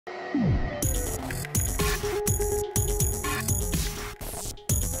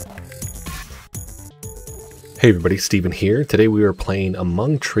Hey everybody, Steven here. Today we are playing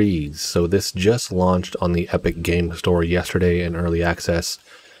Among Trees. So this just launched on the Epic Game Store yesterday in early access.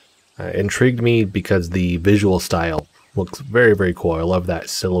 Intrigued me because the visual style looks very cool. I love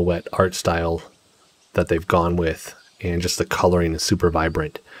that silhouette art style that they've gone with, and just the coloring is super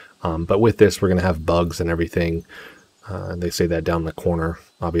vibrant. But with this, we're going to have bugs and everything. They say that down in the corner.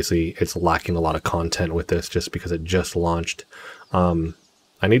 Obviously, it's lacking a lot of content with this just because it just launched.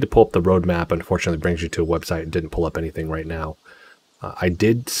 I need to pull up the roadmap. Unfortunately, it brings you to a website. It didn't pull up anything right now. I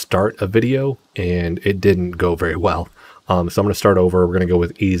did start a video and it didn't go very well. So I'm going to start over. We're going to go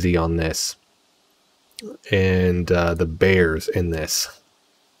with easy on this. And the bears in this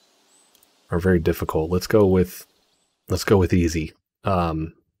are very difficult. Let's go with easy.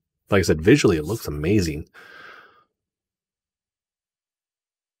 Like I said, visually it looks amazing.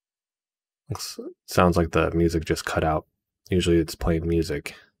 Sounds like the music just cut out. Usually it's playing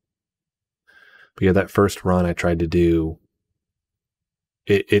music. But yeah, that first run I tried to do,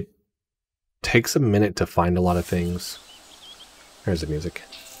 it takes a minute to find a lot of things. There's the music.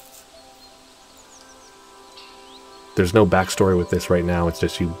 There's no backstory with this right now. It's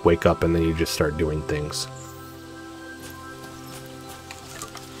just you wake up and then you just start doing things.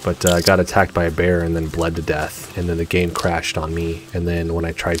 But I got attacked by a bear and then bled to death. And then the game crashed on me. And then when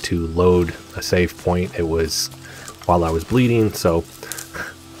I tried to load a save point, it was while I was bleeding. So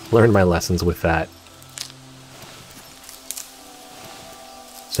learned my lessons with that.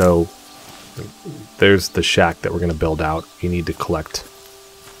 So there's the shack that we're going to build out. You need to collect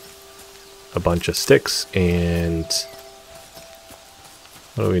a bunch of sticks, and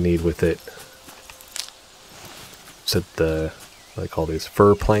what do we need with it? Is it the, what do they call these,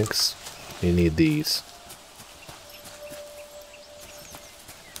 fir planks? You need these.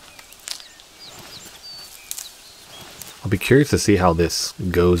 I'll be curious to see how this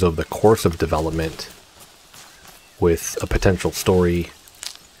goes over the course of development with a potential story,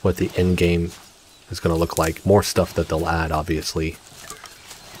 what the end game is going to look like. More stuff that they'll add, obviously.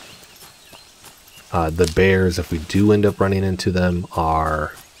 The bears, if we do end up running into them,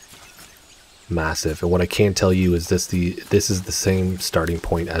 are massive. And what I can tell you is this is the same starting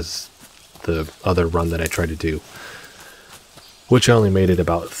point as the other run that I tried to do, which I only made it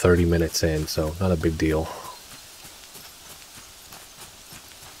about 30 minutes in, so not a big deal.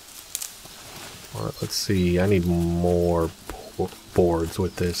 Alright, let's see. I need more boards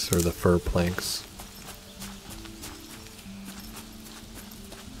with this, or the fir planks.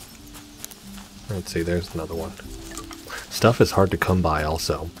 Let's see, there's another one. Stuff is hard to come by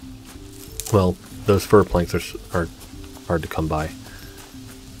also. Well, those fir planks are hard to come by.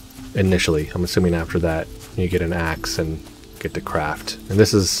 Initially. I'm assuming after that you get an axe and get to craft. And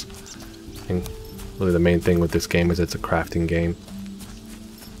this is, really the main thing with this game is it's a crafting game.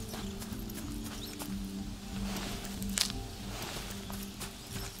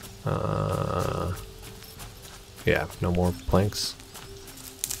 Yeah, no more planks.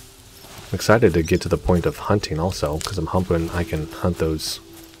 I'm excited to get to the point of hunting also, because I'm hoping I can hunt those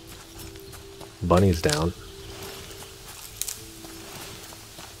bunnies down.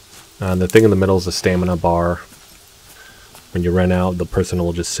 The thing in the middle is a stamina bar. When you run out, the person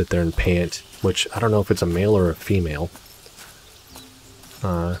will just sit there and pant, which I don't know if it's a male or a female.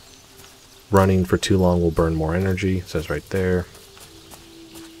 Running for too long will burn more energy, it says right there.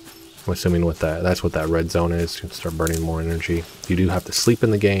 I'm assuming that's what that red zone is, to start burning more energy. You do have to sleep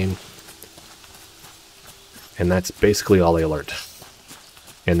in the game. And that's basically all they alert.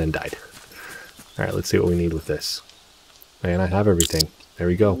 And then died. Alright, let's see what we need with this. And I have everything. There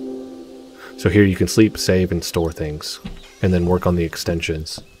we go. So here you can sleep, save, and store things. And then work on the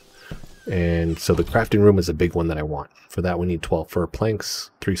extensions. And so the crafting room is a big one that I want. For that we need 12 fir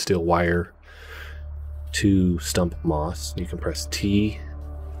planks, 3 steel wire, 2 stump moss. You can press T,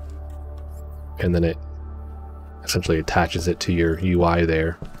 and then it essentially attaches it to your UI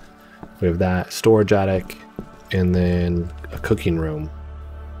there. We have that, storage attic, and then a cooking room.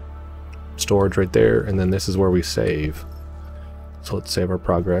 Storage right there, and then this is where we save. So let's save our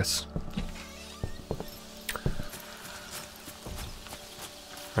progress.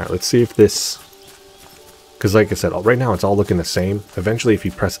 Alright, let's see if this, because like I said, right now it's all looking the same. Eventually if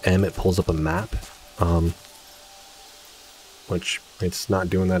you press M it pulls up a map. Which it's not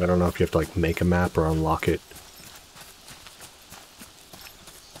doing that. I don't know if you have to like make a map or unlock it.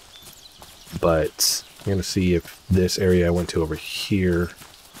 But I'm going to see if this area I went to over here,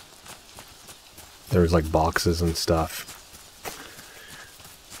 there's like boxes and stuff.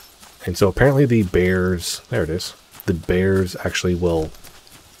 And so apparently the bears, there it is. The bears actually will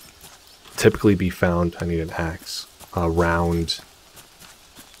typically be found, I need an axe, around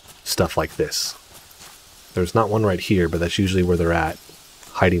stuff like this. There's not one right here, but that's usually where they're at.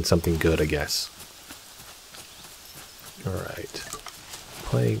 Hiding something good, I guess. Alright.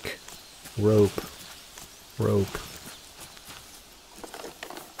 Plank. Rope. Rope.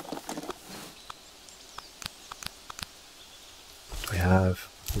 I have.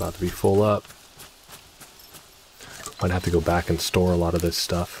 About to be full up. Might have to go back and store a lot of this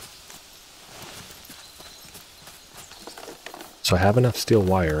stuff. So I have enough steel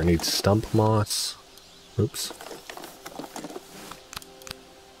wire. I need stump moss. Oops.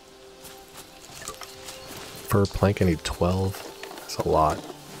 Fir plank, I need 12. That's a lot.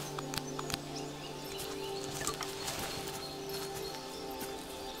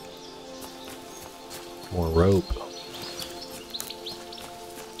 More rope.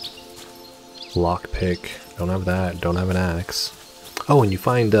 Lockpick. Don't have that. Don't have an axe. Oh, and you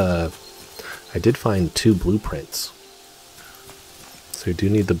find, I did find 2 blueprints. So you do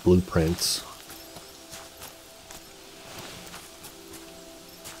need the blueprints.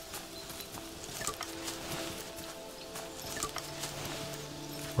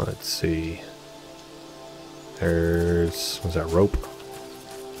 Let's see. There's... was that rope?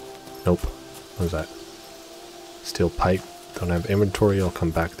 Nope. What was that? Steel pipe. Don't have inventory. I'll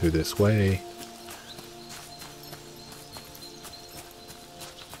come back through this way.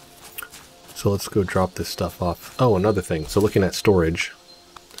 So let's go drop this stuff off. Oh, another thing. So looking at storage.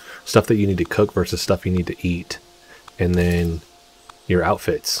 Stuff that you need to cook versus stuff you need to eat. And then your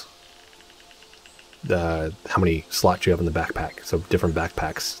outfits. How many slots you have in the backpack. So different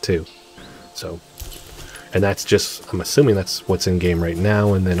backpacks too. So, and that's just, I'm assuming that's what's in game right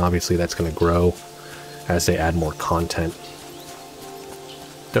now. And then obviously that's going to grow as they add more content.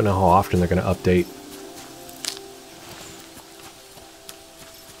 Don't know how often they're going to update.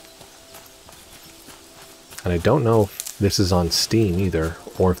 And I don't know if this is on Steam either,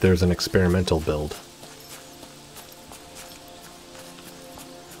 or if there's an experimental build.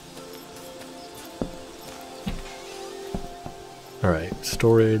 Alright,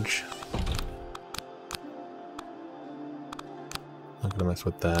 storage. Not gonna mess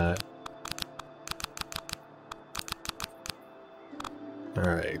with that.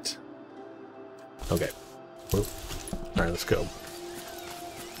 Alright. Okay. Alright, let's go.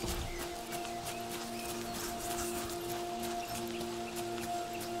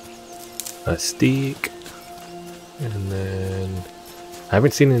 A steak, and then I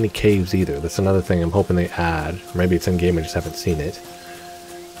haven't seen any caves either. That's another thing I'm hoping they add. Maybe it's in game, I just haven't seen it.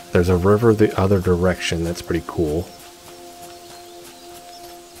 There's a river the other direction. That's pretty cool.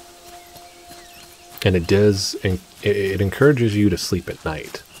 And it does, it encourages you to sleep at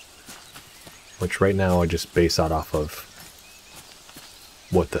night, which right now I just base that off of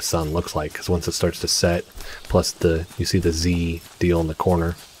what the sun looks like, because once it starts to set, plus you see the Z deal in the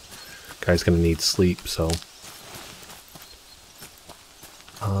corner. Guy's gonna need sleep, so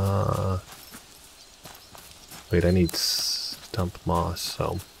wait, I need stump moss,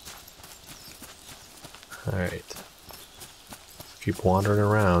 so alright. Keep wandering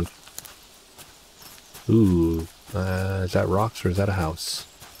around. Ooh, is that rocks or is that a house?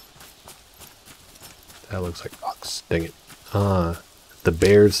 That looks like rocks. Dang it. The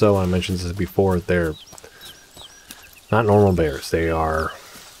bears, though, I mentioned this before, they're not normal bears. They are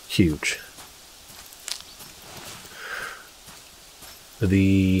huge.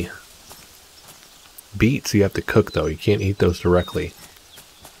 The beets you have to cook, though. You can't eat those directly.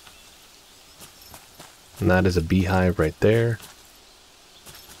 And that is a beehive right there.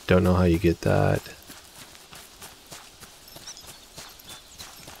 Don't know how you get that.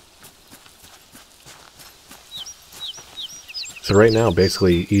 So right now,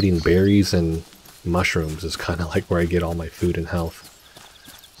 basically eating berries and mushrooms is kind of like where I get all my food and health.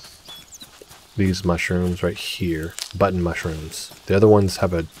 These mushrooms right here, button mushrooms. The other ones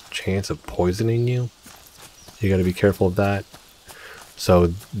have a chance of poisoning you. You got to be careful of that.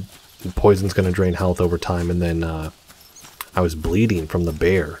 So poison's going to drain health over time. And then I was bleeding from the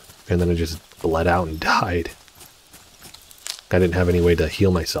bear, and then I just bled out and died. I didn't have any way to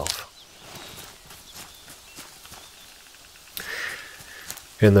heal myself.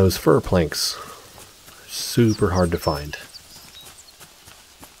 And those fir planks, super hard to find.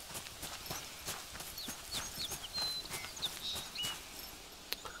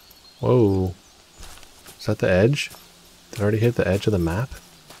 Whoa. Is that the edge? Did I already hit the edge of the map?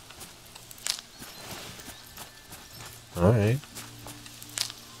 Alright.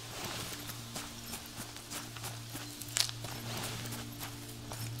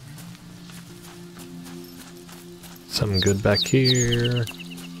 Something good back here.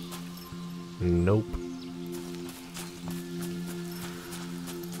 Nope.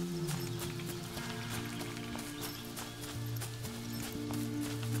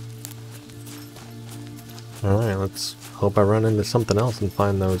 Alright, let's hope I run into something else and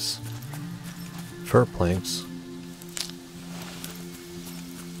find those fur planks.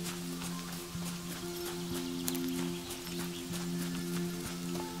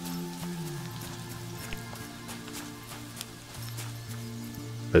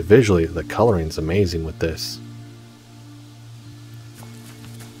 But visually, the coloring's amazing with this.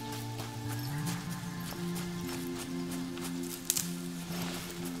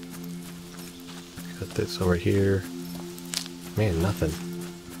 Got this over here. Man, nothing.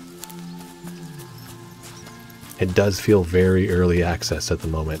 It does feel very early access at the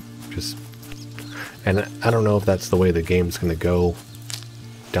moment. And I don't know if that's the way the game's going to go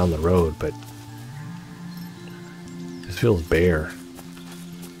down the road, but this feels bare.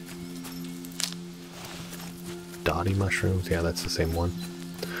 Dotty mushrooms, yeah, that's the same one.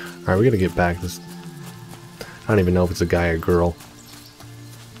 Alright, we gotta get back. I don't even know if it's a guy or girl.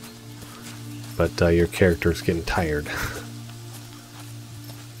 But your character's getting tired.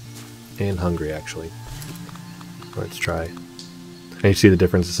 And hungry, actually. Let's try. And you see the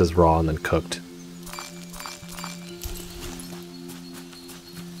difference, it says raw and then cooked.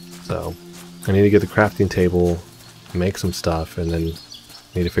 So, I need to get the crafting table, make some stuff, and then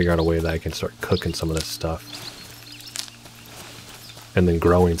need to figure out a way that I can start cooking some of this stuff. And then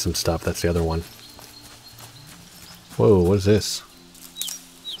growing some stuff, that's the other one. Whoa, what is this?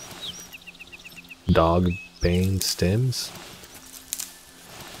 Dog bane stems?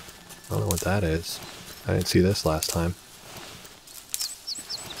 I don't know what that is. I didn't see this last time.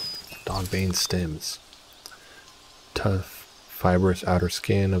 Dog bane stems. Tough, fibrous outer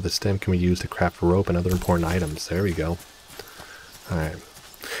skin of the stem can be used to craft rope and other important items. There we go. Alright.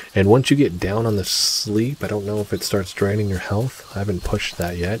 And once you get down on the sleep, I don't know if it starts draining your health. I haven't pushed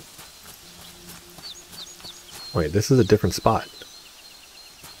that yet. Wait, this is a different spot.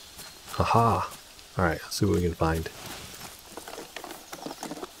 Haha. Alright, let's see what we can find.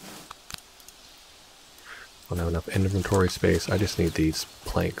 I don't have enough inventory space. I just need these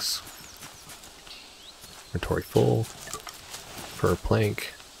planks. Inventory full. Fur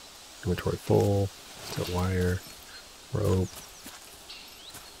plank. Inventory full. Steel wire. Rope.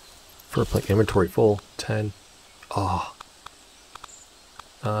 Fur plank. Inventory full. 10. Oh.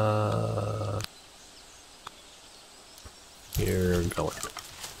 You're going.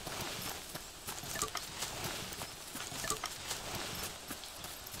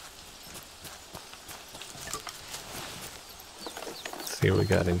 Let's see what we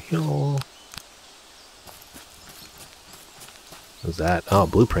got in here. What's that? Oh,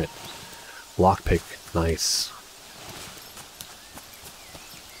 blueprint. Lockpick. Nice.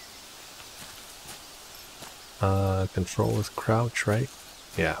 Control is crouch, right?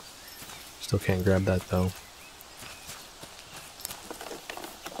 Yeah. Still can't grab that though.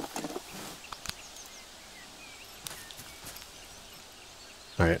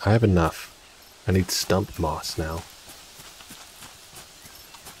 Alright, I have enough. I need stump moss now.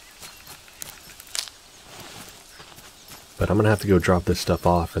 But I'm gonna have to go drop this stuff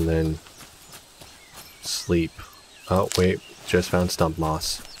off and then sleep. Oh, wait. Just found stump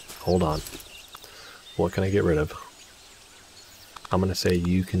moss. Hold on. What can I get rid of? I'm gonna say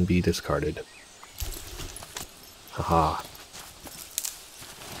you can be discarded. Haha.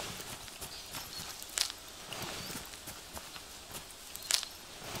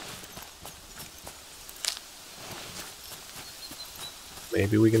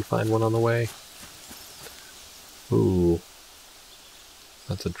 Maybe we can find one on the way. Ooh.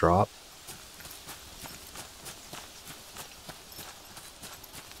 That's a drop.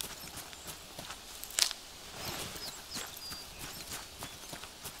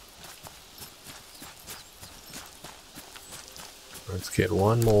 Let's get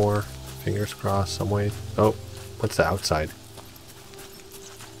one more. Fingers crossed some way. Oh, what's the outside?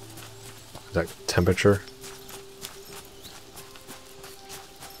 Is that temperature?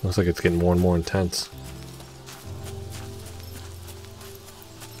 Looks like it's getting more and more intense.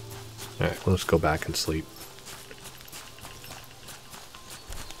 Alright, we'll just go back and sleep.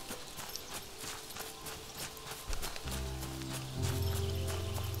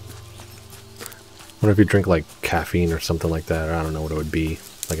 I wonder if you drink like caffeine or something like that, or I don't know what it would be,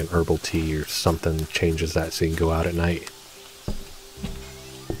 like an herbal tea or something changes that so you can go out at night.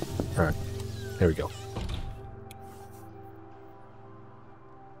 Alright, there we go.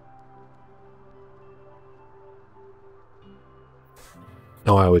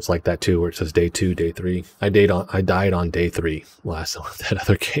 Oh, I always like that too, where it says day 2, day 3. I died on day 3 last time with that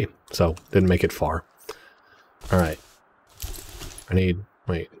other game, so didn't make it far. Alright. I need,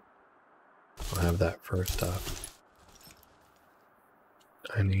 wait. I'll have that first off.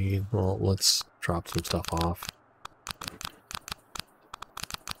 I need, well, let's drop some stuff off.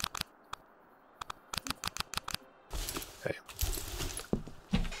 Okay.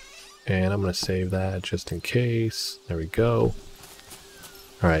 And I'm going to save that just in case. There we go.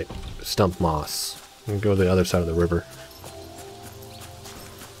 Alright, stump moss. I'm going to go to the other side of the river.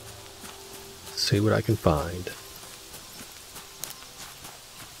 See what I can find.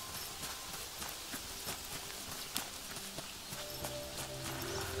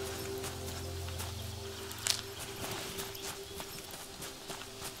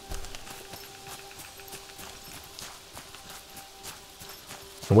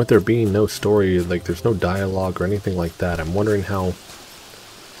 And with there being no story, like there's no dialogue or anything like that, I'm wondering how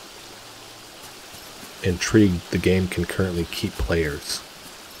intrigued the game can currently keep players.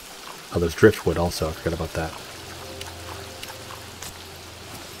 Oh, there's driftwood also, I forgot about that.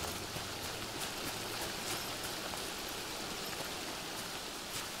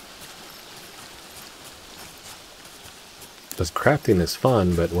 Because crafting is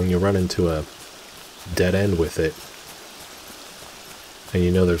fun, but when you run into a dead end with it, and you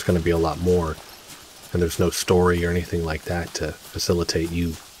know there's going to be a lot more, and there's no story or anything like that to facilitate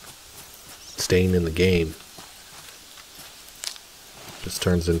you staying in the game. Just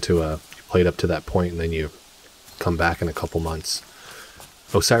turns into a, you played up to that point and then you come back in a couple months.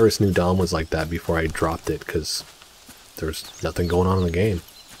 Osiris New Dawn was like that before I dropped it, because there's nothing going on in the game.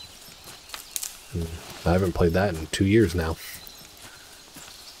 And I haven't played that in 2 years now.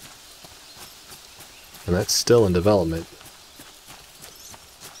 And that's still in development.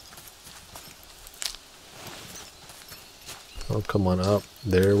 Oh, come on up.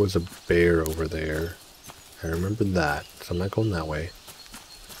 There was a bear over there. I remember that, so I'm not going that way.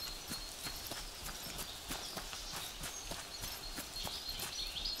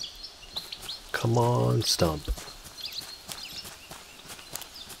 Come on, stump.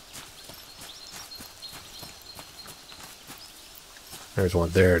 There's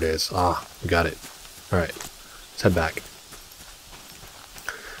one. There it is. Ah, we got it. Alright, let's head back.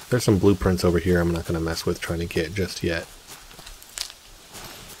 There's some blueprints over here I'm not going to mess with trying to get just yet.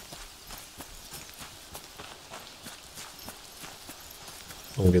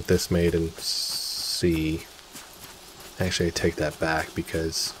 We'll get this made and see. Actually, I take that back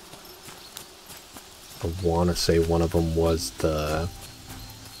because I want to say one of them was the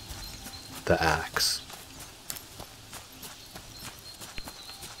axe.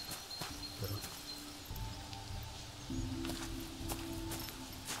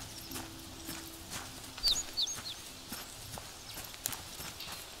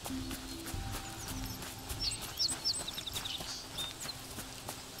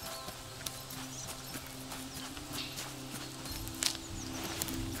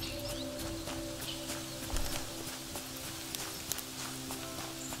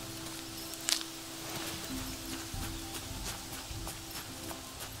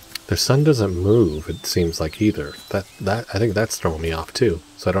 The sun doesn't move, it seems like, either. That I think that's throwing me off too.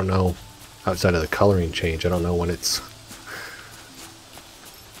 So I don't know, outside of the coloring change, I don't know when it's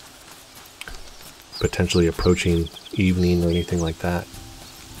potentially approaching evening or anything like that.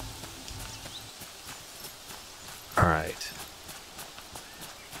 Alright.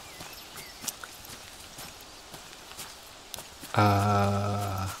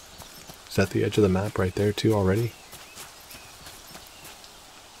 Is that the edge of the map right there too already?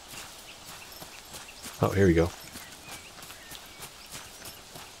 Oh, here we go.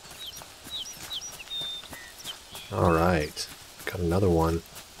 Alright. Got another one.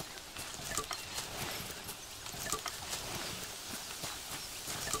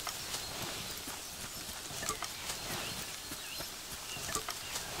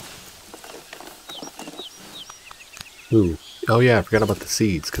 Ooh. Oh yeah, I forgot about the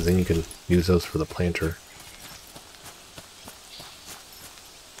seeds, because then you can use those for the planter.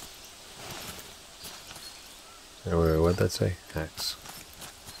 What'd that say? Axe.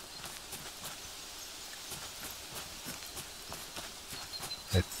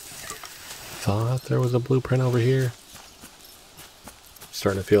 I thought there was a blueprint over here.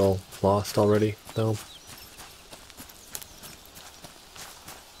 Starting to feel lost already, though.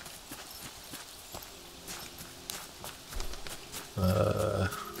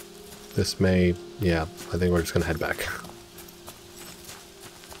 This may... yeah, I think we're just gonna head back.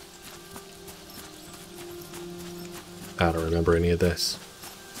 I don't remember any of this.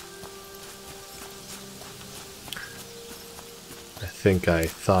 I think I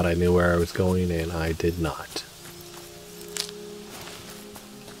thought I knew where I was going, and I did not.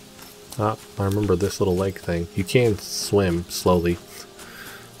 Ah, I remember this little lake thing. You can swim slowly.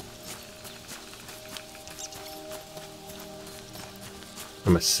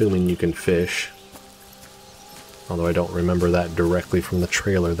 I'm assuming you can fish. Although I don't remember that directly from the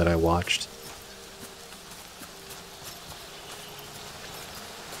trailer that I watched.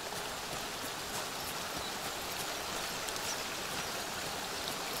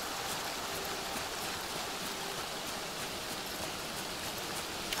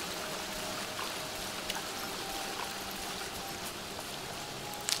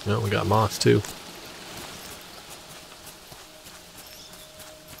 No, we got moss too.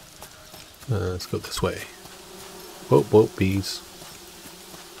 Let's go this way. Whoa, whoa, bees.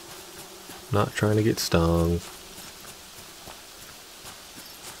 Not trying to get stung.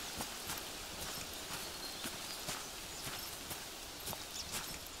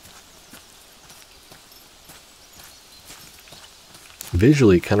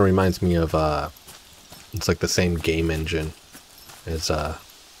 Visually, it kind of reminds me of, it's like the same game engine as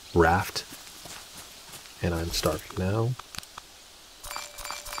Raft. And I'm starving now.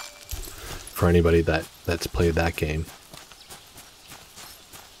 For anybody that's played that game.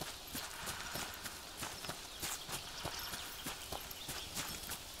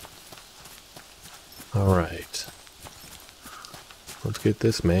 Alright. Let's get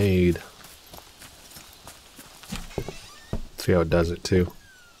this made. See how it does it too.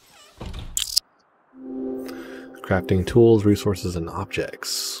 Crafting tools, resources, and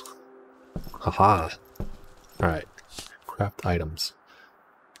objects. Haha. Alright. Craft items.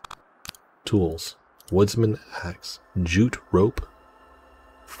 Tools. Woodsman axe. Jute rope.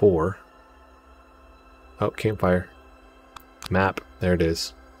 4. Oh, campfire. Map. There it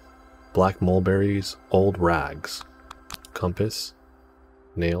is. Black mulberries. Old rags. Compass.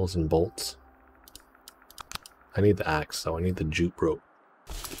 Nails and bolts. I need the axe, though. I need the jute rope.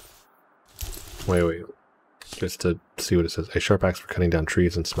 Wait. Just to see what it says. A sharp axe for cutting down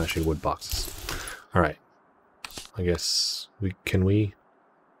trees and smashing wood boxes. Alright. I guess can we...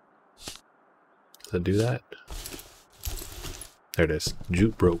 Does it do that? There it is.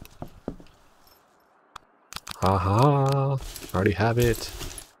 Jute rope. Haha! Already have it.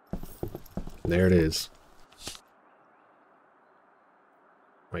 There it is.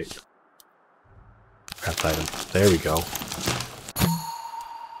 Wait. Craft item. There we go.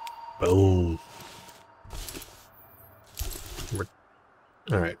 Boom.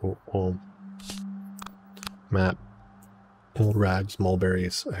 Alright. Map. Old rags,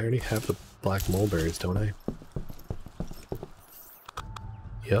 mulberries. I already have the black mulberries, don't I?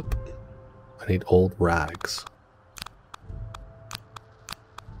 Yep. I need old rags.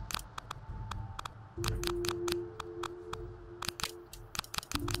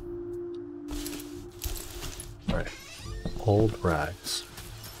 Alright. Old rags.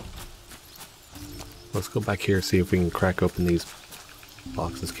 Let's go back here, see if we can crack open these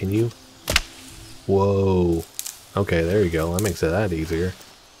boxes. Can you? Whoa. Okay, there you go. That makes it that easier.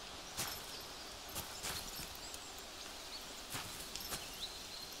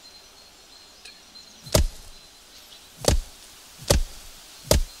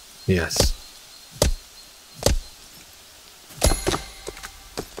 Yes.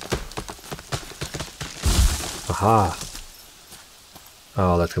 Aha.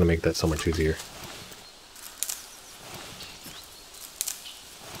 Oh, that's going to make that so much easier.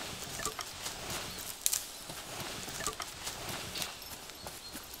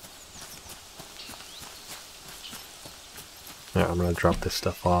 Alright, I'm going to drop this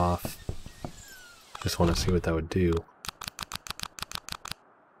stuff off. Just want to see what that would do.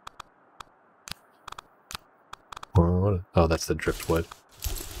 Oh, that's the driftwood.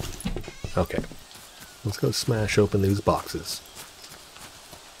 Okay. Let's go smash open these boxes.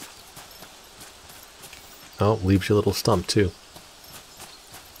 Oh, leaves you a little stump too.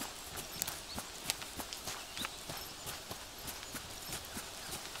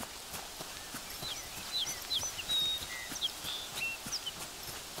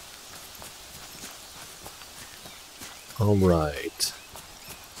 All right.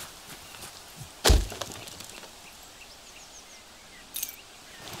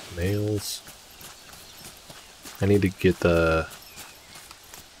 Nails. I need to get the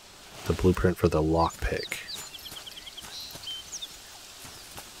blueprint for the lockpick.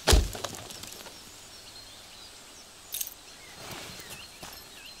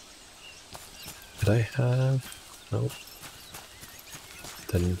 Did I have? Nope.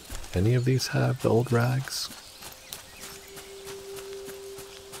 Did any of these have the old rags?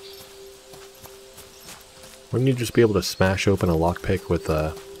 Wouldn't you just be able to smash open a lockpick with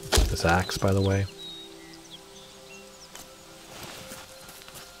this axe, by the way?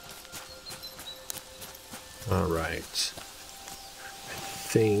 Alright. I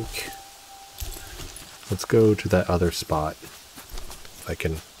think... Let's go to that other spot. If I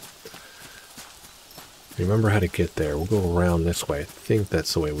can remember how to get there. We'll go around this way. I think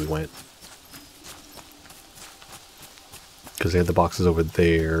that's the way we went. Because they had the boxes over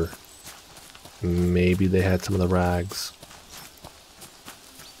there. Maybe they had some of the rags.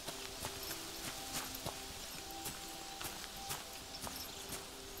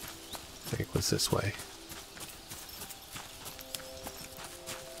 I think it was this way.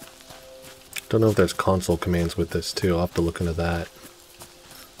 Don't know if there's console commands with this too. I'll have to look into that.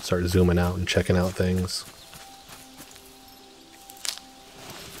 Start zooming out and checking out things.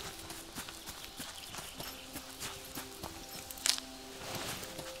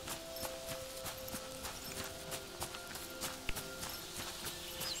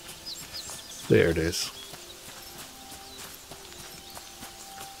 There it is.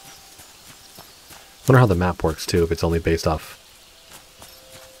 Wonder how the map works too, if it's only based off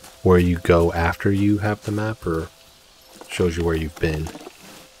where you go after you have the map, or shows you where you've been.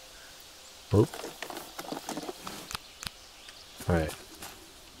 Oh. Alright.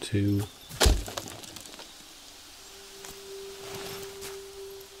 2.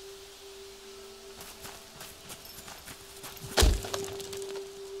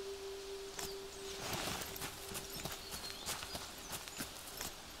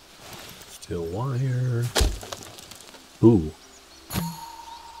 Steel wire. Ooh.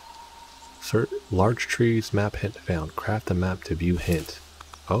 Large trees, map hint found. Craft the map to view hint.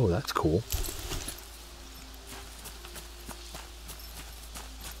 Oh, that's cool.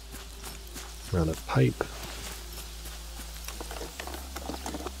 Around a pipe.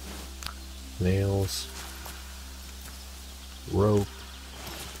 Nails. Rope.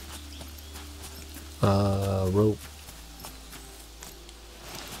 Rope.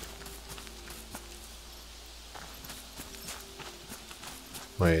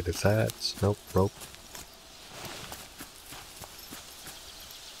 Wait, is that? Nope, rope.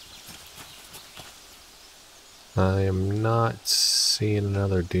 I am not seeing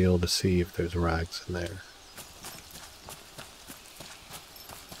another deal to see if there's rags in there.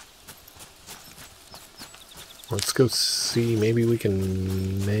 Let's go see, maybe we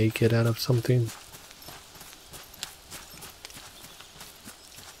can make it out of something.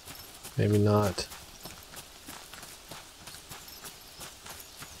 Maybe not.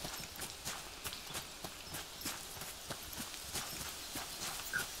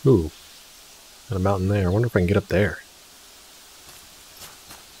 Ooh, got a mountain there. I wonder if I can get up there.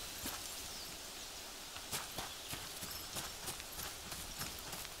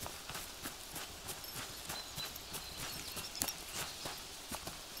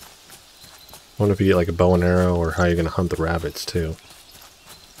 I wonder if you get like a bow and arrow, or how you're going to hunt the rabbits too.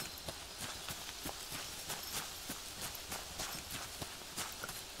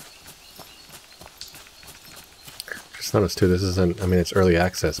 Just noticed too, this isn't, I mean it's early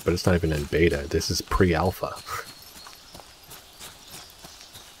access, but it's not even in beta. This is pre-alpha.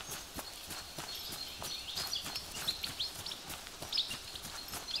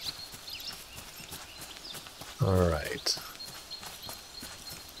 Alright.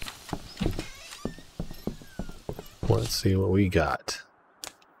 Let's see what we got.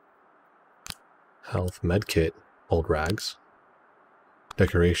 Health medkit, old rags.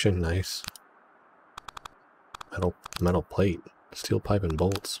 Decoration, nice. Metal plate, steel pipe and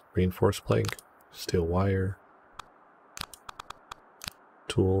bolts, reinforced plank, steel wire,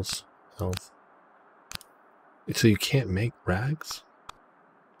 tools, health. So you can't make rags?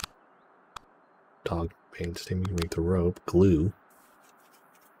 Dog paint stem, you can make the rope, glue,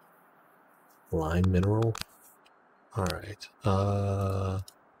 lime mineral. Alright,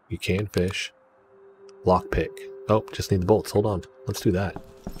 you can fish. Lockpick. Oh, just need the bolts, hold on, let's do that.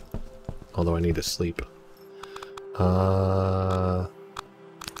 Although I need to sleep.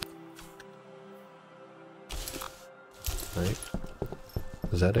 Right.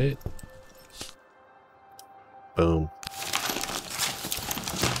 Is that it? Boom.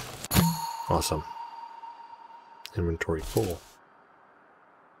 Awesome. Inventory full.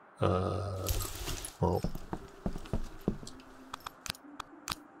 Well.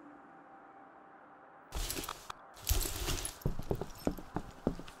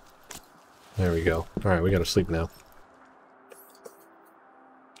 There we go. Alright, we gotta sleep now.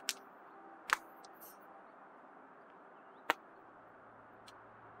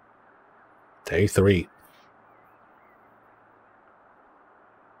 Day 3.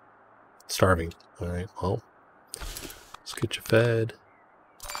 Starving. Alright, well, let's get you fed.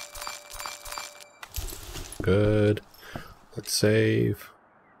 Good. Let's save.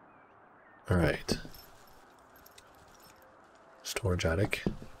 Alright. Storage attic.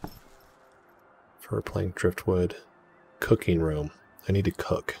 Fur plank, driftwood. Cooking room. I need to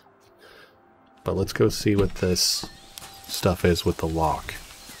cook. But let's go see what this stuff is with the lock.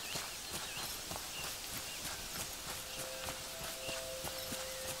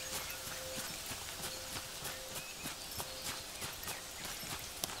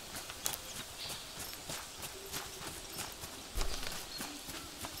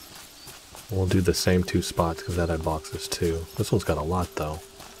 We'll do the same 2 spots because that had boxes too. This one's got a lot though.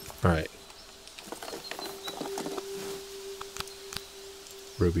 Alright.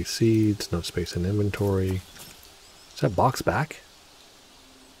 Ruby seeds, no space in inventory. Is that box back?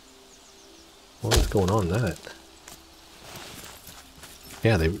 What is going on with that?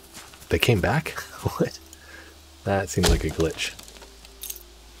 Yeah, they came back? What? That seems like a glitch.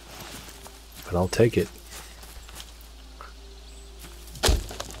 But I'll take it.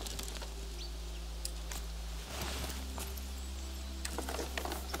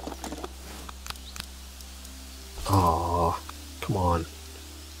 Aw, come on.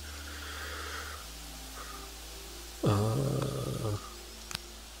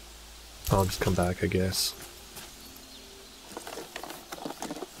 I'll just come back, I guess.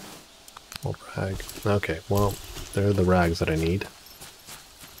 Old rag. Okay, well, they're the rags that I need.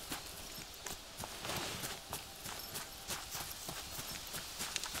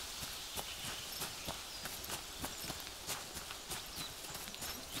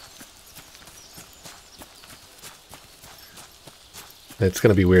 It's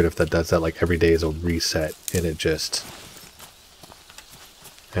gonna be weird if that does that, like every day is a reset and it just...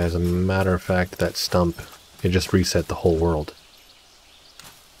 As a matter of fact, that stump, it just reset the whole world.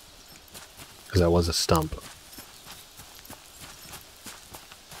 Because that was a stump.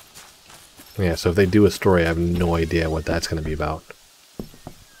 Yeah, so if they do a story, I have no idea what that's going to be about.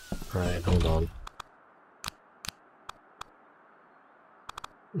 Alright, hold on.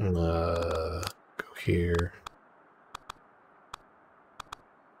 Go here.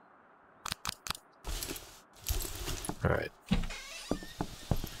 Alright.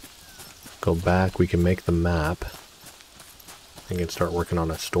 Go back, we can make the map. I can start working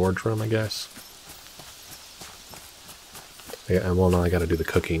on a storage room, I guess. Yeah, well, now I gotta do the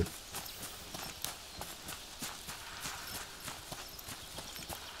cooking.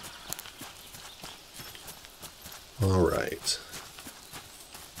 Alright.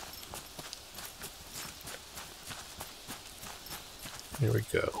 Here we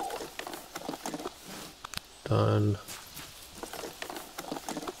go. Done.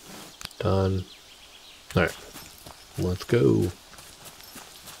 Done. Alright. Let's go.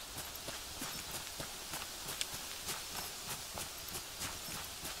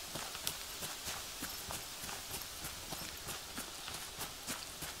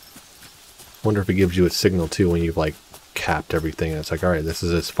 Wonder if it gives you a signal too when you've like capped everything and it's like, alright, this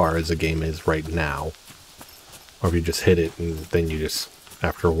is as far as the game is right now. Or if you just hit it and then you just,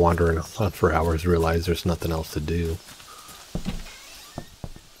 after wandering on for hours, realize there's nothing else to do.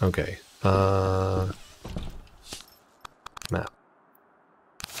 Okay. Map.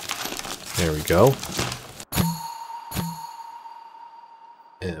 There we go.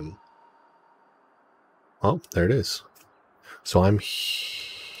 M. Oh, there it is. So I'm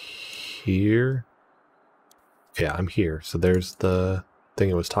here. Yeah, I'm here. So there's the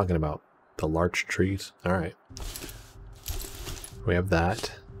thing I was talking about. The larch trees. Alright. We have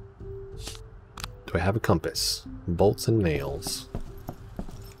that. Do I have a compass? Bolts and nails.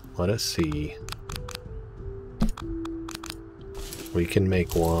 Let us see. We can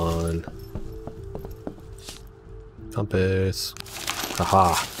make one. Compass.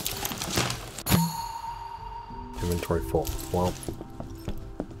 Haha. Inventory full. Well.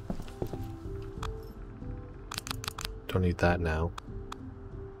 Don't need that now.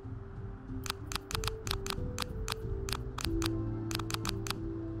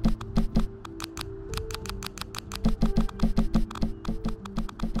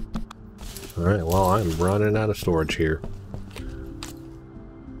 Alright, well, I'm running out of storage here.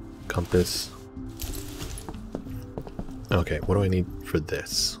 Compass. Okay, what do I need for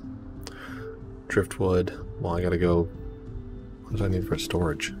this? Driftwood. Well, I gotta go... What do I need for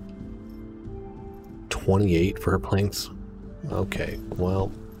storage? 28 for her planks? Okay,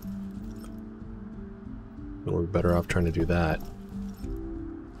 well... We're better off trying to do that.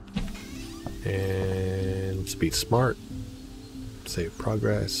 And... let's be smart. Save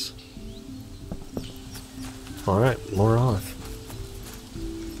progress. Alright, more off.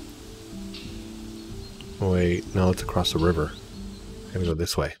 Wait, no, it's across the river. I gotta go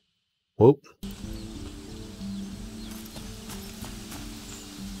this way. Whoop.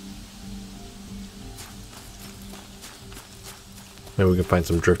 Maybe we can find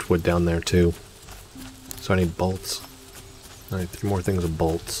some driftwood down there too. So I need bolts. Alright, 3 more things of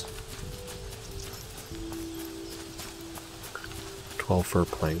bolts. 12 fir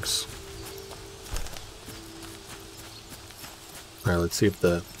planks. Alright, let's see if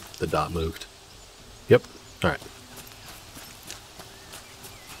the dot moved. Yep. Alright.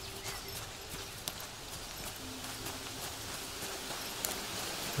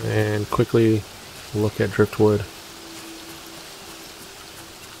 And quickly look at driftwood.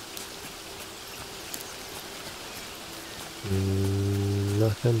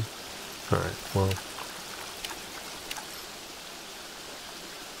 Nothing. Alright, well.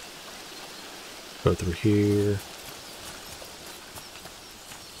 Go through here.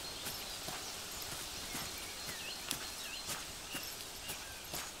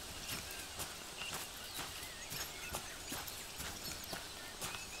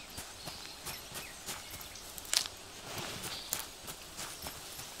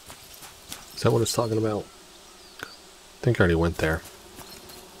 Is that what it's talking about? I think I already went there.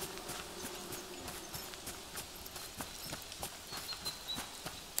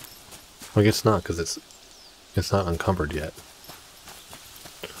 I guess not, because it's not uncovered yet.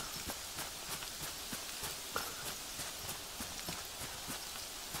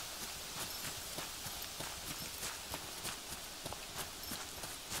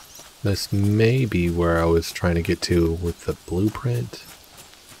 This may be where I was trying to get to with the blueprint.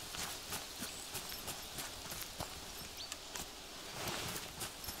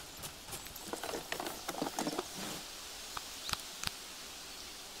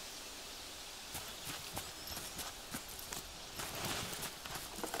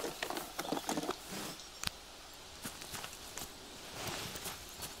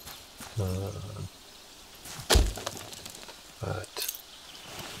 But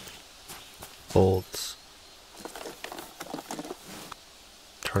bolts,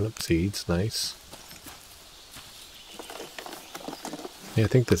 turnip seeds, nice. Yeah, I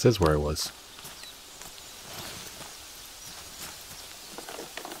think this is where I was.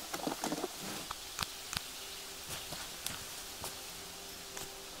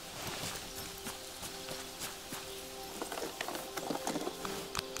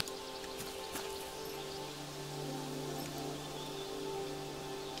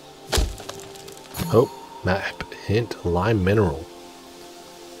 Oh, map hint, lime mineral.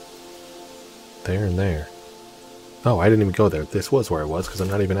 There and there. Oh, I didn't even go there. This was where I was, because I'm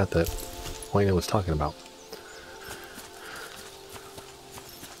not even at the point I was talking about.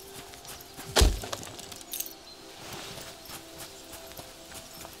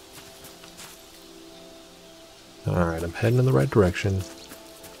 Alright, I'm heading in the right direction.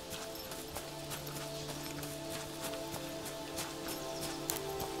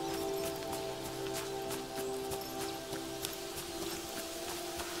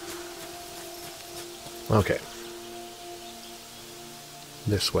 Okay.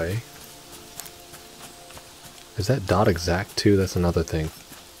 This way. Is that dot exact too? That's another thing.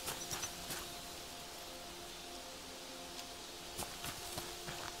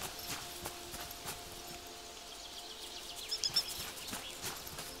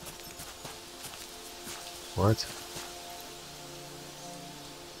 What?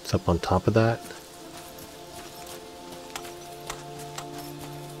 It's up on top of that?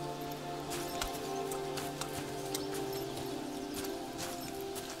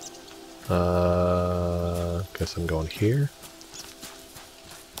 Guess I'm going here.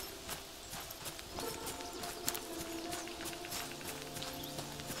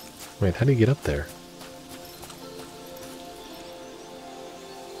 Wait, how do you get up there?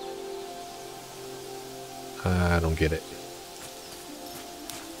 I don't get it.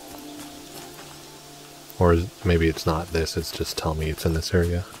 Or maybe it's not this, it's just telling me it's in this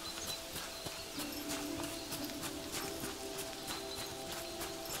area.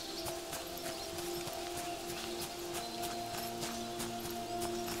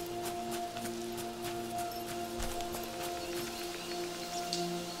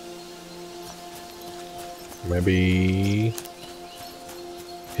 Maybe...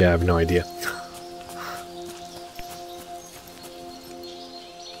 Yeah, I have no idea.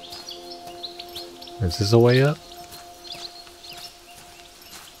 Is this a way up?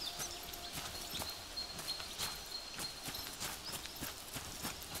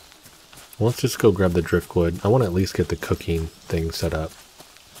 Well, let's just go grab the driftwood. I want to at least get the cooking thing set up.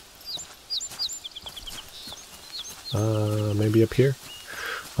 Maybe up here?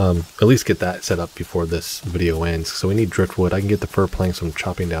 At least get that set up before this video ends. So we need driftwood. I can get the fir planks from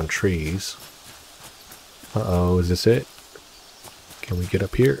chopping down trees. Uh-oh, is this it? Can we get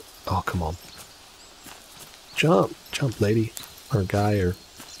up here? Oh, come on. Jump! Jump, lady. Or guy, or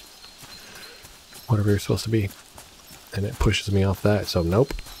whatever you're supposed to be. and it pushes me off that, so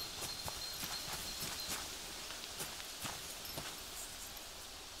nope.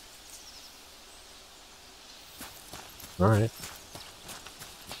 Alright.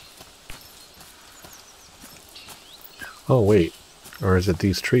 Oh, wait. Or is it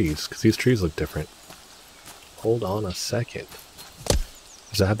these trees? Because these trees look different. Hold on a second.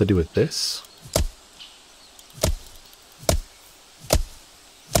 Does that have to do with this?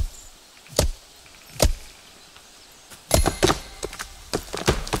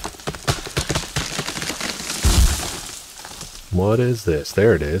 What is this?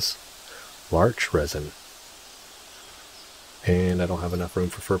 There it is. Larch resin. And I don't have enough room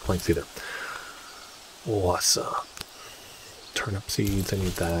for fir planks either. What's up? Turnip seeds, I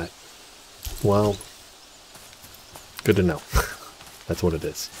need that. Well, good to know. That's what it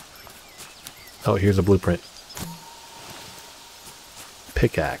is. Oh, here's a blueprint.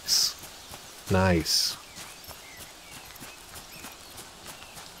 Pickaxe. Nice.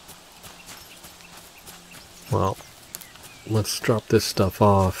 Well, let's drop this stuff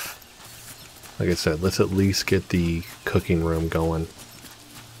off. Like I said, let's at least get the cooking room going.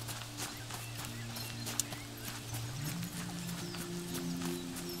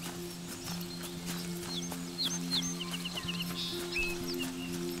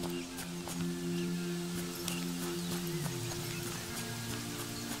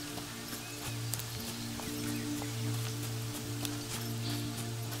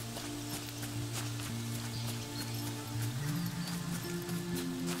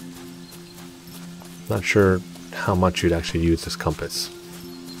 Not sure how much you'd actually use this compass.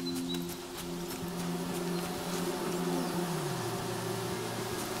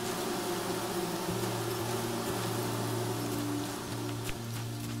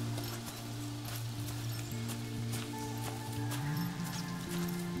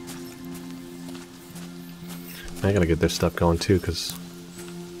 I gotta get this stuff going too, because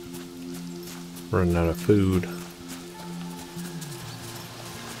I'm running out of food.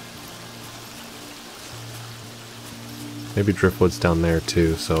 Maybe driftwood's down there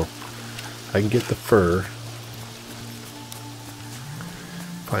too, so I can get the fur.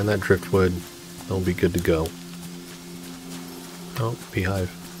 Find that driftwood, it'll be good to go. Oh, beehive.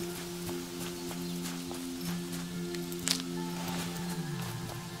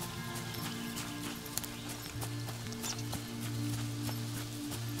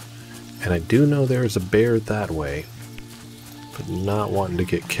 And I do know there's a bear that way, but not wanting to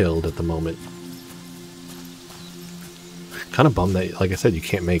get killed at the moment. Kind of bummed that, like I said, you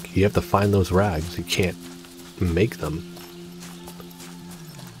have to find those rags. You can't make them.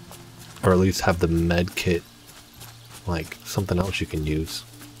 Or at least have the med kit, like something else you can use.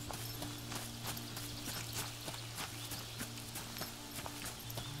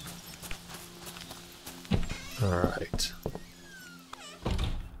 Alright.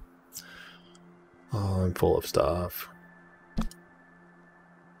 Oh, I'm full of stuff.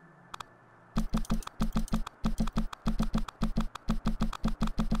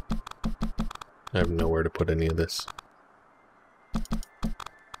 I have nowhere to put any of this.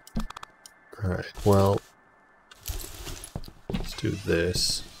 Alright, well, let's do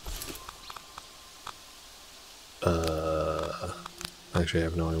this. Actually I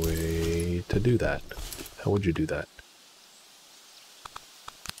have no way to do that. How would you do that?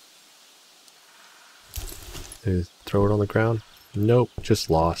 Throw it on the ground? Nope, just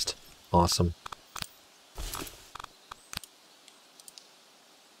lost. Awesome.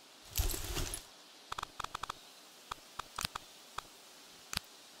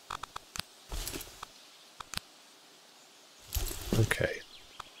 Okay.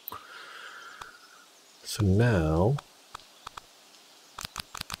 So now...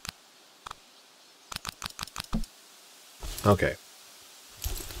 Okay.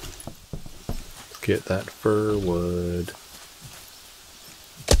 Let's get that fir wood.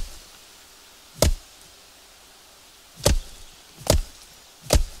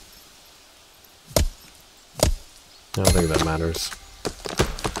 I don't think that matters.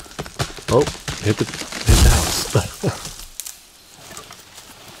 Oh, hit the house.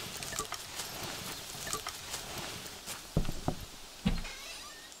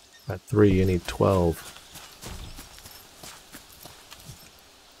 At 3, I need 12.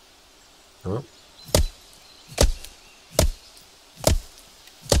 Oh.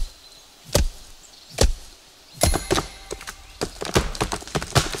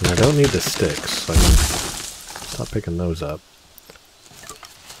 And I don't need the sticks, so I can stop picking those up.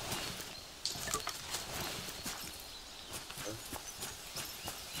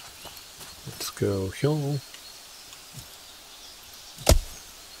 Let's go here.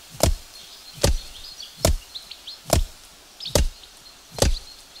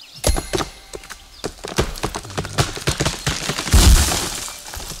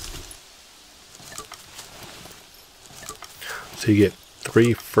 So you get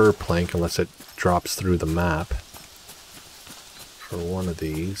 3 fir plank unless it drops through the map for one of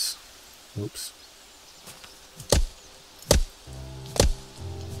these. Oops.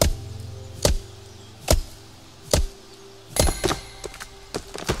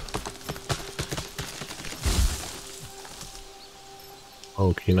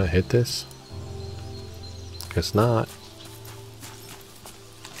 Oh, can you not hit this? Guess not.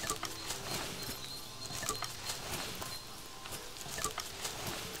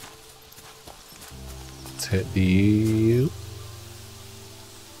 Let's hit you.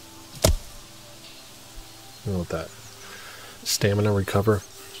 Let that stamina recover.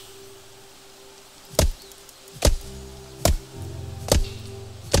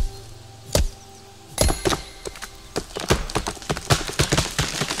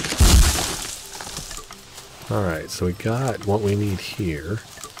 Alright, so we got what we need here.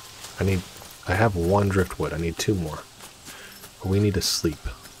 I have 1 driftwood, I need 2 more. But we need to sleep.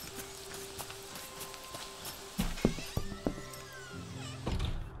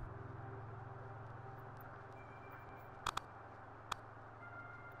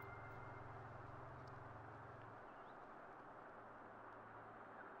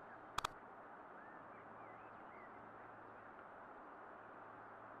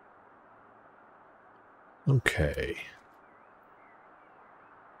 Okay.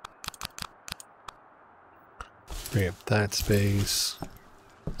 Bring up that space.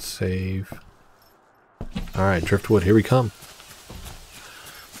 Save. Alright, driftwood, here we come.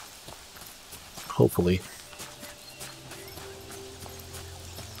 Hopefully.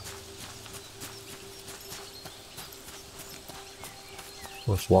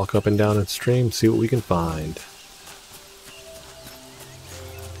 Let's walk up and down and stream, see what we can find.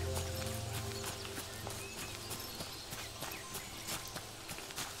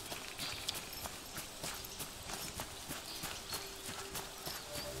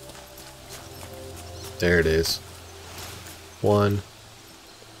 There it is. 1.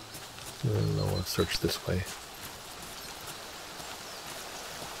 And I want to search this way.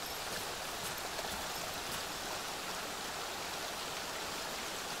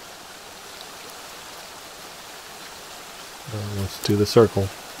 Let's do the circle.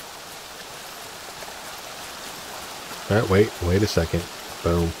 Alright, wait a second.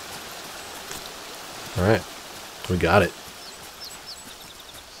 Boom. Alright, we got it.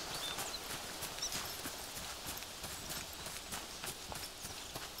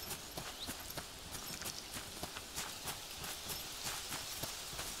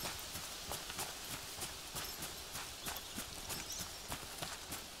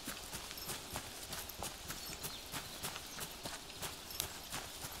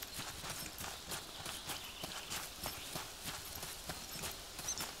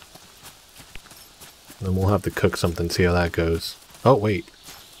 And we'll have to cook something, see how that goes. Oh, wait.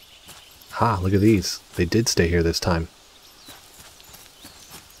 Ha, look at these. They did stay here this time.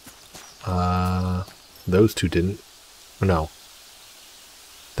 Those 2 didn't. No.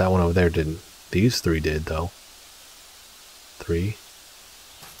 That one over there didn't. These 3 did, though. 3.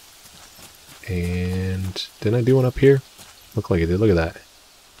 And didn't I do one up here? Looked like it did. Look at that.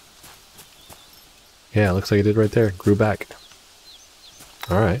 Yeah, it looks like it did right there. Grew back.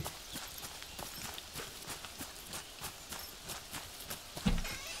 Alright.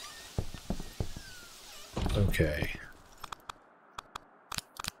 Okay.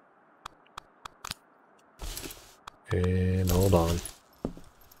 And hold on.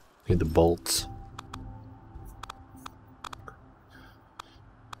 Need the bolts.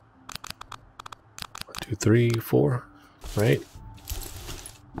 One, 2, 3, 4. Right?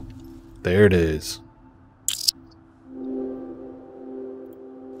 There it is.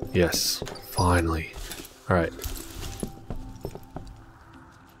 Yes, finally. Alright.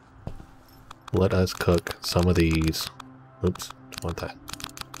 Let us cook some of these. Oops, don't want that.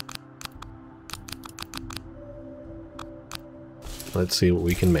 Let's see what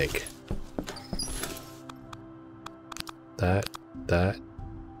we can make. That.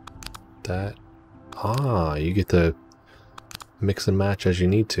 Ah, you get to mix and match as you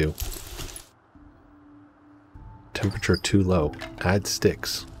need to. Temperature too low. Add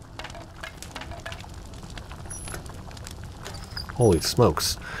sticks. Holy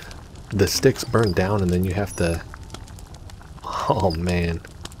smokes. The sticks burn down and then you have to... Oh man.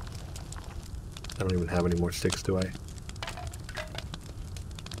 I don't even have any more sticks, do I?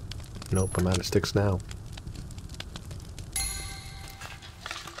 Nope, I'm out of sticks now.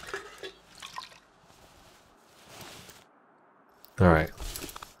 Alright.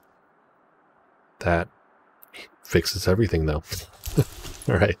 That fixes everything though.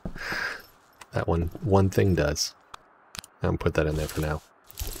 Alright. That one thing does. I'm put that in there for now.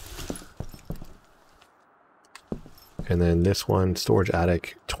 And then this one, storage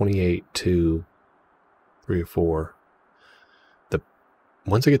attic, 28 to 3 or 4.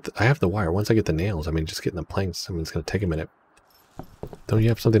 Once I get, I have the wire. Once I get the nails, I mean, just getting the planks, I mean, it's going to take a minute. Don't you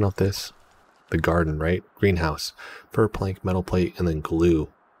have something off this? The garden, right? Greenhouse. Fir plank, metal plate, and then glue.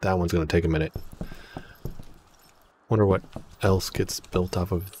 That one's going to take a minute. Wonder what else gets built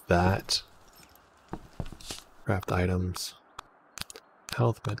off of that. Craft items.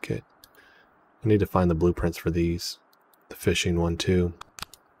 Health medkit. I need to find the blueprints for these. The fishing one too.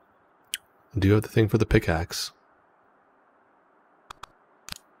 I do have the thing for the pickaxe.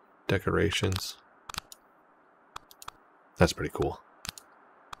 Decorations. That's pretty cool.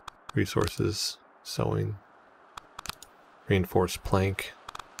 Resources. Sewing. Reinforced plank.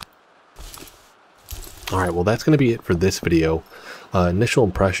 Alright, well that's going to be it for this video. Initial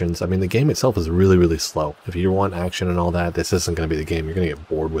impressions, I mean the game itself is really, really slow. If you want action and all that, this isn't going to be the game. You're going to get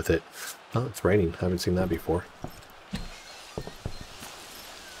bored with it. Oh, it's raining. I haven't seen that before.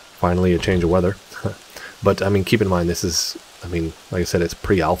 Finally a change of weather. But I mean, keep in mind this is, I mean, like I said, it's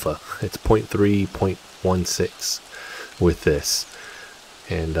pre-alpha. It's 0.3, 0.16 with this.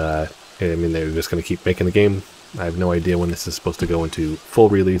 And I mean, they're just going to keep making the game. I have no idea when this is supposed to go into full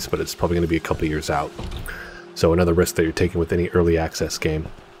release, but it's probably going to be a couple years out. So another risk that you're taking with any early access game.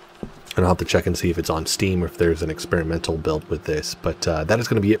 And I'll have to check and see if it's on Steam or if there's an experimental build with this. But that is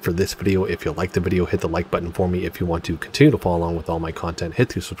going to be it for this video. If you liked the video, hit the like button for me. If you want to continue to follow along with all my content, hit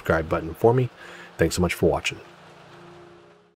the subscribe button for me. Thanks so much for watching.